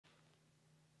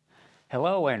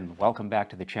Hello and welcome back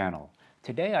to the channel.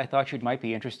 Today I thought you might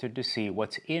be interested to see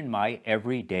what's in my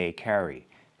everyday carry.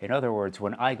 In other words,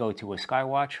 when I go to a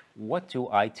skywatch, what do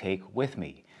I take with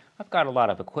me? I've got a lot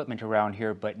of equipment around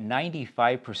here, but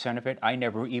 95% of it I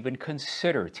never even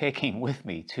consider taking with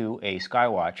me to a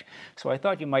skywatch. So I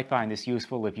thought you might find this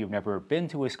useful if you've never been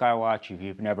to a skywatch, if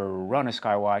you've never run a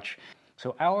skywatch.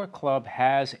 So our club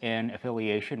has an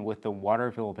affiliation with the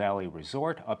Waterville Valley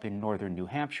Resort up in northern New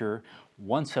Hampshire.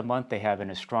 Once a month they have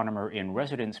an astronomer in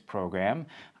residence program.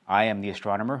 I am the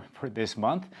astronomer for this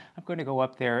month. I'm going to go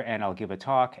up there and I'll give a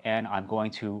talk, and I'm going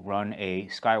to run a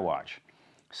skywatch.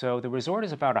 So the resort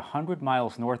is about 100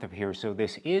 miles north of here, so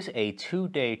this is a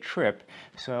 2-day trip,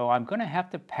 so I'm going to have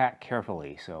to pack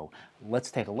carefully. So let's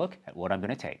take a look at what I'm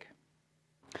going to take.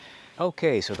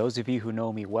 Okay, so those of you who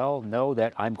know me well know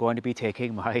that I'm going to be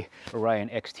taking my Orion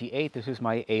XT8. This is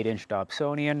my 8-inch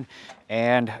Dobsonian,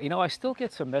 and you know, I still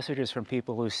get some messages from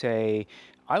people who say,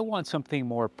 I want something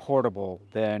more portable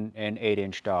than an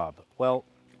 8-inch Dob. Well,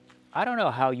 I don't know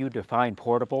how you define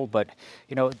portable, but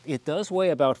you know, it does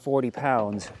weigh about 40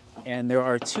 pounds, and there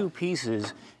are two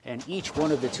pieces, and each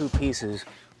one of the two pieces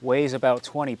weighs about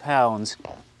 20 pounds.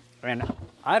 And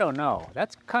I don't know,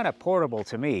 that's kind of portable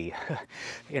to me.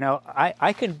 You know,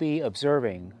 I can be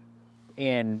observing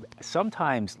in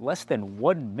sometimes less than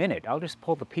 1 minute. I'll just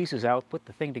pull the pieces out, put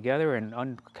the thing together, and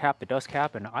uncap the dust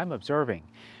cap, and I'm observing.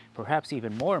 Perhaps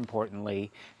even more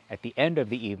importantly, at the end of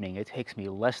the evening, it takes me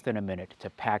less than a minute to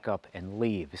pack up and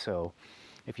leave. So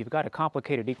if you've got a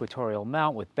complicated equatorial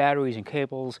mount with batteries and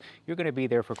cables, you're going to be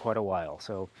there for quite a while.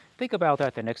 So think about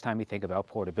that the next time you think about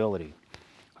portability.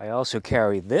 I also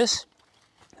carry this.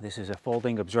 This is a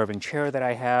folding observing chair that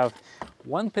I have.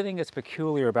 One thing that's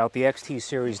peculiar about the XT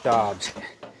series Dobs,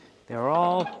 they're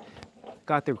all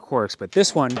got their quirks, but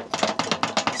this one,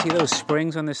 see those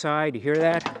springs on the side? You hear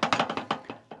that?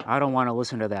 I don't want to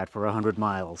listen to that for 100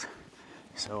 miles.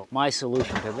 So my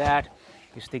solution to that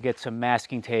is to get some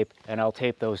masking tape, and I'll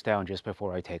tape those down just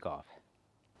before I take off.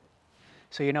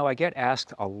 So, you know, I get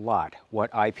asked a lot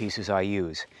what eyepieces I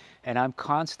use, and I'm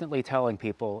constantly telling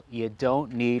people you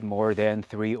don't need more than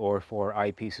 3 or 4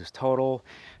 eyepieces total.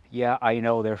 Yeah, I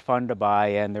know they're fun to buy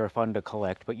and they're fun to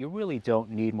collect, but you really don't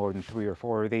need more than 3 or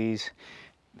 4 of these.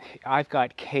 I've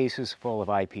got cases full of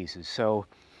eyepieces, so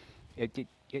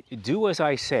do as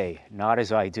I say, not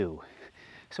as I do.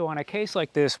 So on a case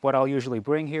like this, what I'll usually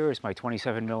bring here is my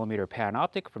 27mm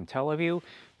Panoptic from Teleview.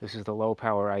 This is the low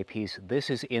power eyepiece. This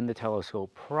is in the telescope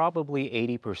probably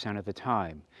 80% of the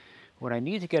time. When I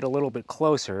need to get a little bit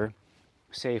closer,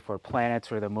 say for planets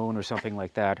or the moon or something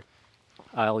like that,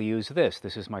 I'll use this.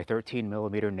 This is my 13mm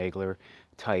Nagler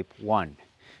Type 1.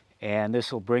 And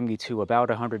this will bring me to about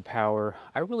 100 power.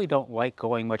 I really don't like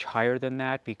going much higher than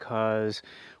that because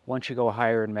once you go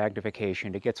higher in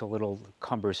magnification, it gets a little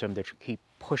cumbersome to keep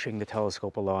pushing the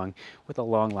telescope along with a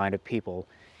long line of people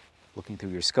looking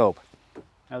through your scope.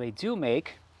 Now they do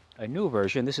make a new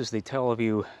version. This is the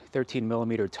Teleview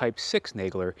 13mm Type 6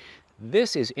 Nagler.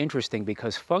 This is interesting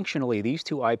because functionally these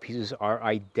two eyepieces are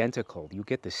identical. You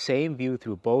get the same view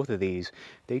through both of these.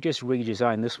 They just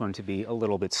redesigned this one to be a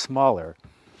little bit smaller.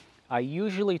 I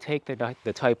usually take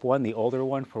the Type 1, the older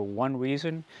one, for one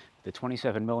reason. The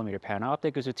 27mm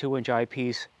Panoptic is a 2-inch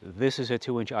eyepiece. This is a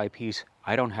 2-inch eyepiece.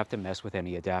 I don't have to mess with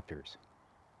any adapters.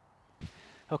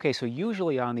 Okay, so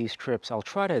usually on these trips, I'll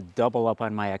try to double up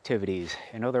on my activities.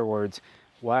 In other words,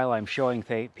 while I'm showing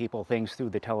people things through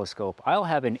the telescope, I'll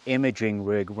have an imaging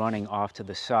rig running off to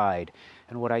the side.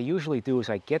 And what I usually do is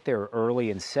I get there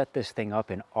early and set this thing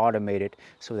up and automate it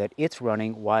so that it's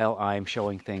running while I'm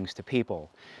showing things to people.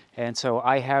 And so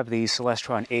I have these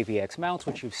Celestron AVX mounts,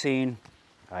 which you've seen.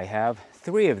 I have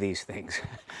 3 of these things.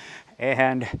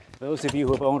 And those of you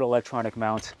who have owned electronic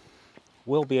mounts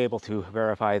will be able to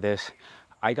verify this.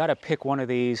 I got to pick one of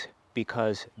these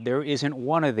because there isn't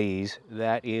one of these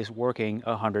that is working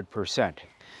 100%.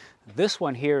 This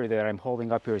one here that I'm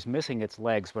holding up here is missing its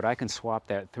legs, but I can swap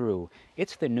that through.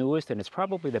 It's the newest and it's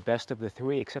probably the best of the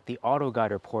 3, except the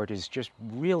auto-guider port is just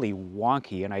really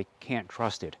wonky and I can't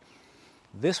trust it.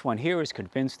 This one here is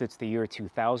convinced it's the year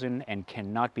 2000 and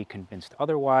cannot be convinced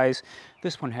otherwise.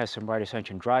 This one has some right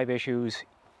ascension drive issues.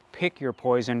 Pick your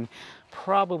poison.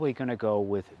 Probably going to go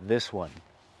with this one.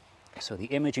 So the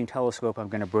imaging telescope I'm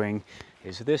going to bring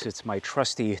is this. It's my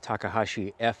trusty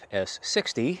Takahashi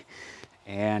FS60.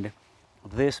 And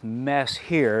this mess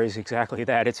here is exactly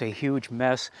that. It's a huge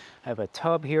mess. I have a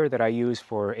tub here that I use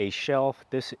for a shelf.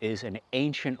 This is an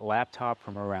ancient laptop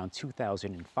from around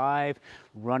 2005,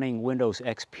 running Windows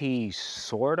XP,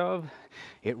 sort of.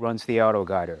 It runs the auto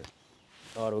guider.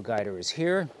 The auto guider is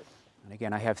here. And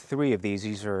again, I have 3 of these.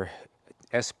 These are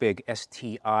S-Big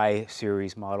STI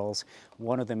series models.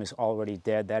 One of them is already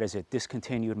dead. That is a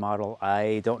discontinued model.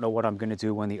 I don't know what I'm going to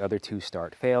do when the other two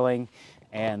start failing.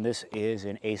 And this is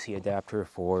an AC adapter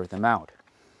for the mount.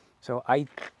 So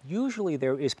usually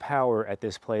there is power at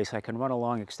this place. I can run a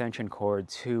long extension cord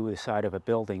to the side of a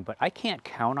building, but I can't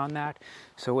count on that.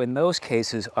 So in those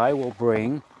cases, I will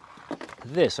bring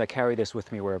this. I carry this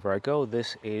with me wherever I go.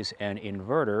 This is an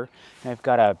inverter. And I've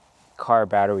got a car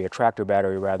battery, a tractor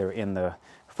battery rather, in the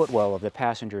footwell of the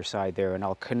passenger side there, and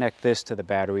I'll connect this to the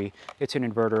battery. It's an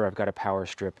inverter. I've got a power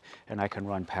strip, and I can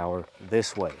run power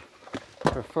this way. I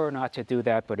prefer not to do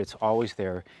that, but it's always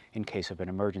there in case of an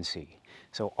emergency.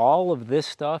 So all of this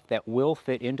stuff that will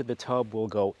fit into the tub will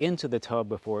go into the tub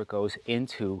before it goes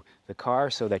into the car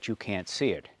so that you can't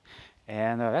see it.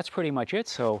 And that's pretty much it.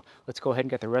 So let's go ahead and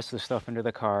get the rest of the stuff into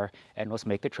the car, and let's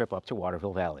make the trip up to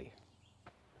Waterville Valley.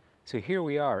 So here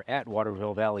we are at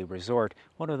Waterville Valley Resort,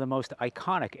 one of the most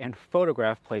iconic and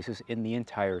photographed places in the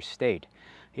entire state.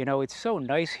 You know, it's so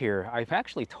nice here. I've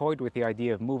actually toyed with the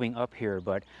idea of moving up here,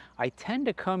 but I tend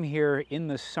to come here in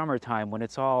the summertime when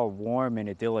it's all warm and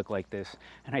idyllic like this,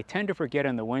 and I tend to forget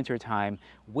in the wintertime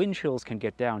wind chills can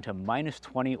get down to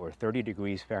 -20 or 30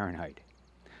 degrees Fahrenheit.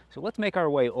 So let's make our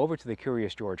way over to the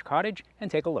Curious George Cottage and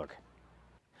take a look.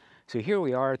 So here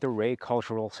we are at the Ray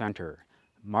Cultural Center.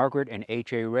 Margaret and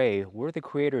H.A. Ray were the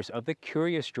creators of the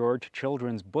Curious George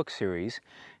children's book series,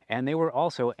 and they were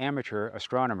also amateur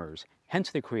astronomers,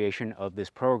 hence the creation of this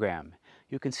program.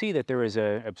 You can see that there is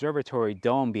an observatory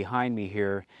dome behind me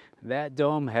here. That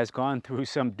dome has gone through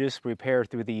some disrepair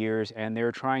through the years, and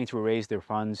they're trying to raise their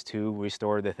funds to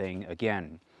restore the thing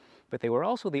again. But they were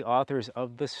also the authors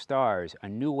of The Stars, A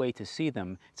New Way to See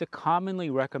Them. It's a commonly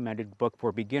recommended book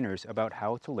for beginners about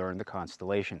how to learn the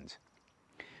constellations.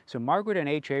 So Margaret and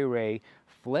H.A. Ray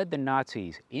fled the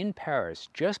Nazis in Paris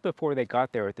just before they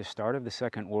got there at the start of the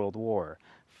Second World War,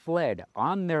 fled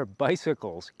on their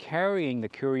bicycles, carrying the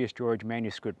Curious George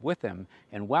manuscript with them,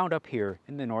 and wound up here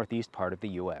in the northeast part of the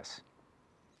U.S.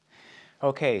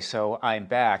 Okay, so I'm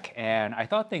back, and I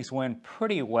thought things went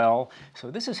pretty well. So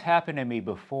this has happened to me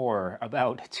before.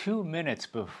 About 2 minutes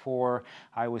before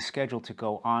I was scheduled to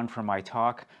go on for my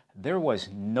talk, there was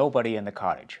nobody in the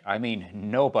cottage. I mean,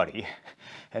 nobody.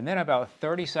 And then about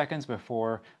 30 seconds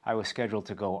before I was scheduled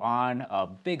to go on, a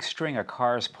big string of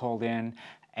cars pulled in,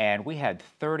 and we had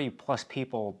 30+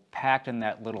 people packed in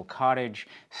that little cottage,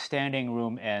 standing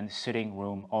room and sitting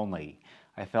room only.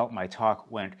 I felt my talk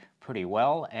went pretty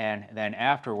well, and then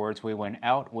afterwards we went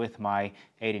out with my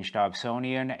 8-inch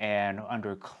Dobsonian, and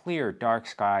under clear dark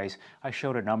skies I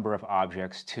showed a number of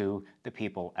objects to the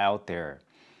people out there.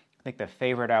 I think the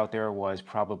favorite out there was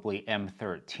probably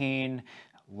M13. A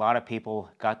lot of people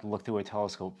got to look through a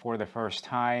telescope for the first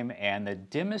time, and the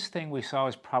dimmest thing we saw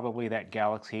was probably that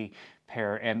galaxy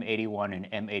pair M81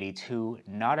 and M82.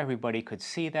 Not everybody could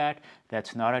see that.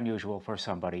 That's not unusual for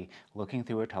somebody looking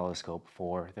through a telescope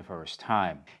for the first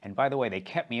time. And by the way, they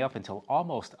kept me up until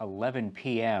almost 11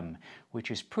 p.m., which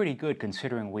is pretty good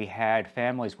considering we had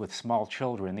families with small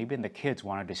children. Even the kids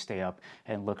wanted to stay up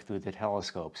and look through the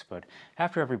telescopes. But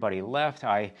after everybody left,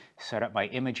 I set up my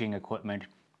imaging equipment.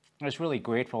 I was really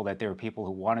grateful that there were people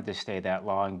who wanted to stay that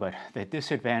long, but the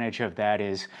disadvantage of that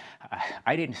is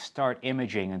I didn't start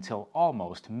imaging until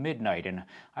almost midnight, and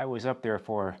I was up there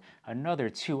for another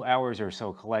 2 hours or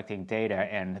so collecting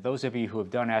data. And those of you who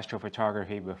have done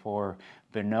astrophotography before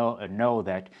know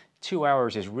that 2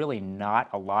 hours is really not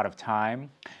a lot of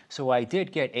time. So I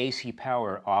did get AC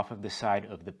power off of the side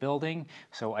of the building,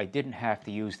 so I didn't have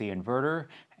to use the inverter.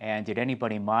 And did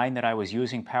anybody mind that I was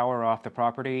using power off the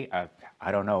property?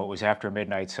 I don't know. It was after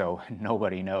midnight, so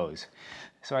nobody knows.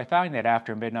 So I found that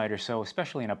after midnight or so,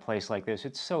 especially in a place like this,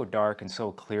 it's so dark and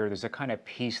so clear. There's a kind of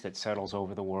peace that settles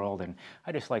over the world, and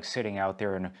I just like sitting out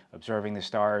there and observing the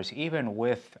stars, even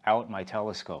without my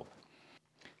telescope.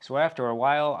 So after a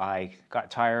while, I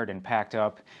got tired and packed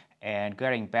up, and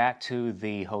getting back to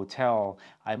the hotel,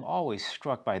 I'm always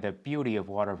struck by the beauty of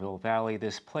Waterville Valley.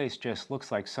 This place just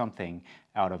looks like something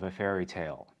out of a fairy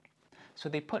tale. So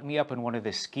they put me up in one of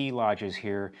the ski lodges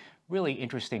here. Really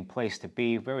interesting place to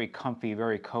be, very comfy,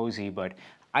 very cozy, but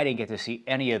I didn't get to see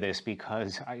any of this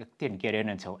because I didn't get in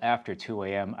until after 2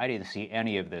 a.m. I didn't see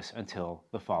any of this until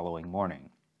the following morning.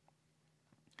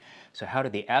 So how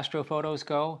did the astrophotos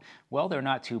go? Well, they're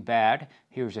not too bad.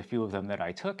 Here's a few of them that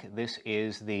I took. This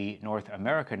is the North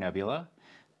America Nebula.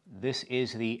 This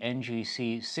is the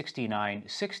NGC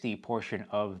 6960 portion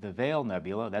of the Veil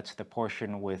Nebula. That's the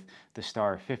portion with the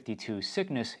star 52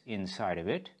 Cygnus inside of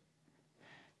it.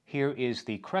 Here is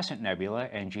the Crescent Nebula,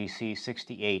 NGC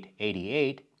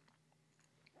 6888.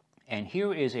 And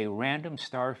here is a random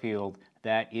star field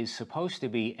that is supposed to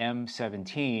be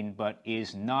M17, but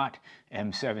is not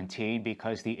M17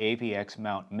 because the AVX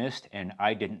mount missed and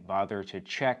I didn't bother to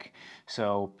check.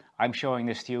 So I'm showing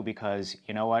this to you because,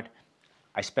 you know what?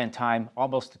 I spent time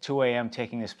almost to 2 a.m.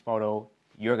 taking this photo.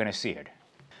 You're going to see it.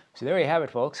 So there you have it,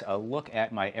 folks, a look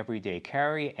at my everyday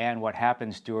carry and what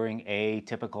happens during a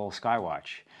typical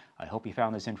skywatch. I hope you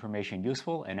found this information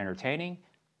useful and entertaining.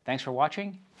 Thanks for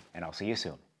watching, and I'll see you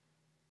soon.